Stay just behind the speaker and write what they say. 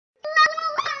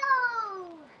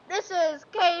This is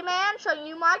K-Man showing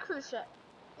you my cruise ship.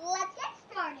 Let's get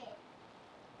started.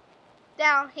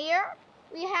 Down here,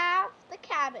 we have the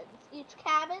cabins. Each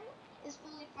cabin is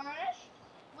fully furnished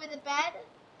with a bed,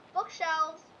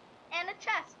 bookshelves, and a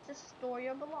chest to store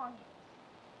your belongings.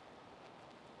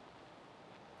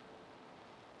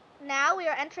 Now we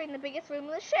are entering the biggest room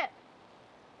of the ship.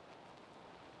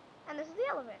 And this is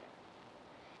the elevator.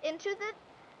 Into the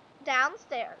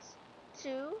downstairs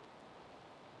to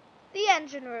the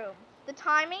engine room. The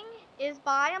timing is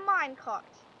by a minecart.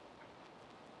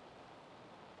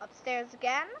 Upstairs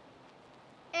again,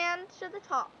 and to the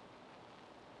top.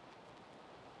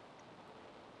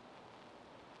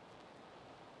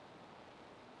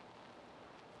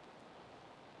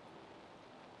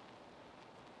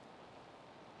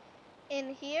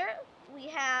 In here, we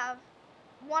have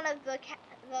one of the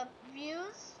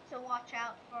views to watch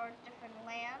out for different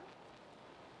land.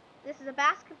 This is a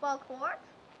basketball court.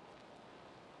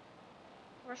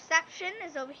 Reception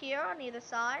is over here on either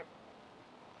side.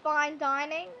 Fine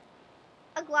dining,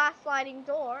 a glass sliding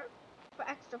door for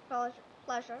extra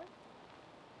pleasure.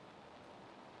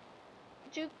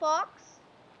 Jukebox,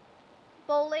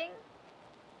 bowling,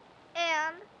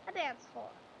 and a dance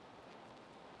floor.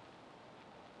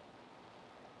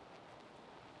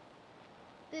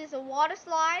 These are water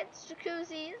slides,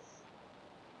 jacuzzis.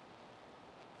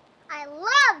 I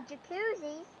love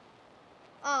jacuzzis.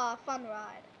 Ah, fun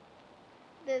ride.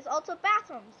 There's also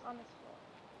bathrooms on this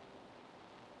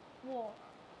floor.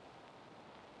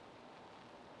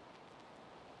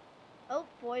 Oh,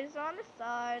 boys are on the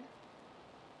side.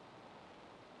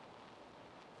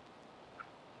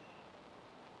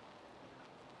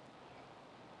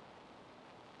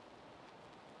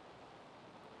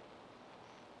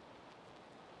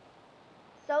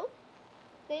 So,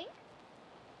 think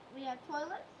we have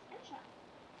toilets and showers.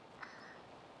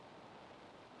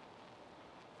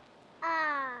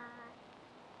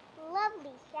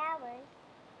 Lovely showers.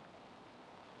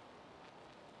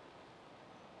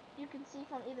 You can see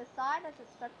from either side as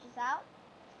it stretches out.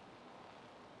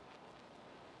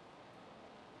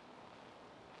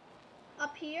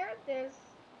 Up here, there's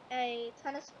a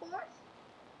tennis court,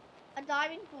 a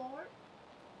diving board,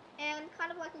 and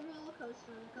kind of like a roller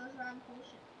coaster that goes around the whole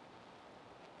ship.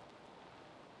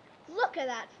 Look at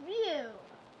that view!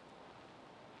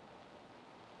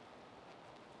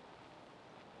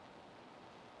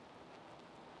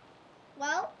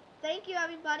 Well, thank you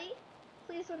everybody.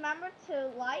 Please remember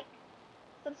to like,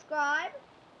 subscribe,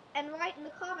 and write in the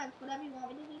comments whatever you want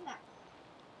me to do next.